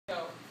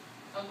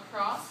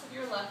across with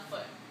your left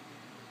foot,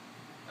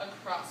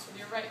 across with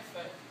your right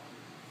foot,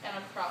 and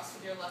across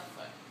with your left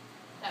foot.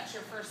 That's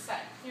your first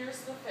set. Here's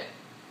the thing.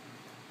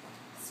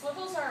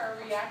 Swivels are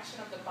a reaction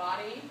of the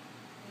body,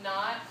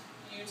 not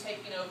you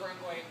taking over and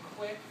going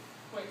quick,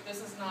 quick.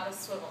 This is not a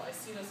swivel. I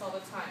see this all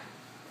the time.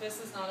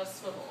 This is not a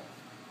swivel.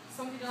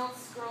 Something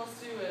else girls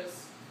do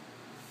is,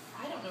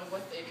 I don't know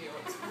what they do.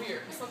 It's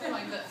weird. Something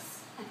like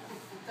this.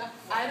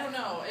 I don't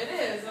know. It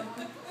is. I'm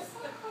like, it's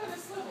not quite a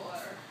swivel.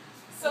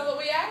 So what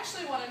we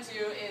actually want to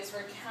do is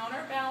we're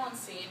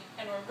counterbalancing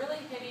and we're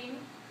really hitting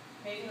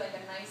maybe like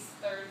a nice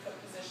third foot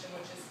position,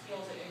 which is heel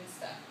to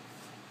instep.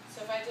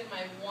 So if I did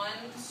my 1,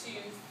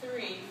 2,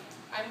 3,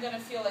 I'm going to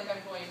feel like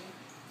I'm going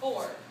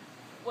forward.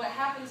 What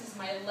happens is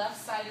my left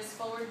side is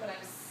forward, but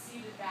I'm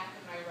seated back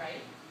in my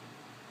right.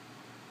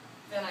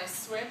 Then I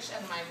switch,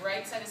 and my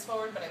right side is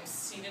forward, but I'm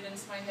seated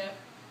into my hip.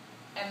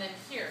 And then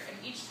here,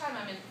 and each time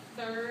I'm in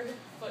third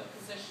foot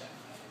position.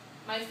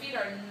 My feet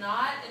are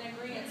not in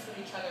agreement with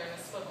each other in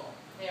a swivel.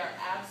 They are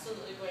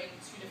absolutely going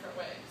 2 different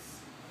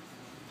ways.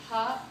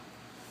 Pop,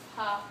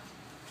 pop,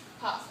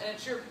 pop. And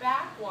it's your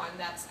back one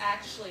that's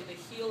actually, the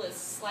heel is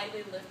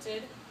slightly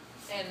lifted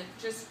and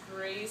just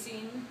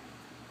grazing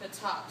the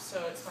top.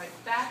 So it's my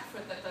back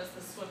foot that does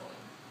the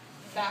swiveling.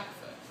 Back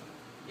foot.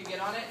 You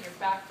get on it and your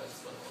back foot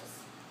swivels.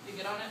 You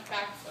get on it,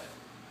 back foot.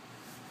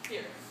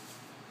 Here.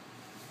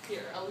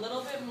 Here. A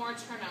little bit more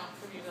turn out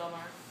from you,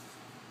 Vilmar.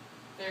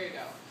 There you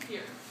go.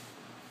 Here.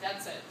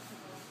 That's it.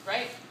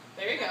 Right?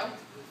 There you go.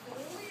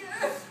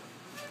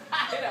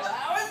 I know,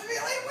 that was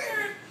really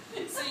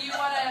weird. So you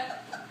want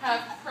to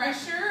have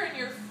pressure in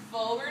your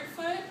forward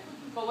foot,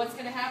 but what's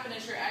going to happen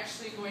is you're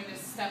actually going to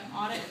step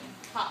on it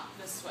and pop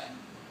this way.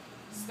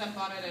 Step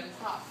on it and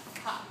pop,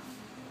 pop.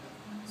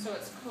 So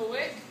it's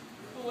quick,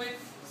 quick,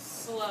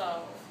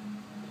 slow.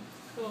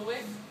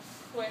 Quick,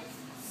 quick,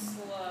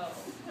 slow.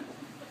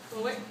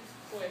 Quick,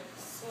 quick,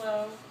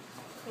 slow.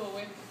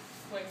 Quick,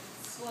 quick,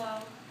 slow.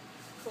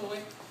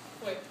 Quick,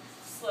 quick,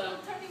 slow.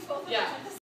 Turning both of Yeah. them.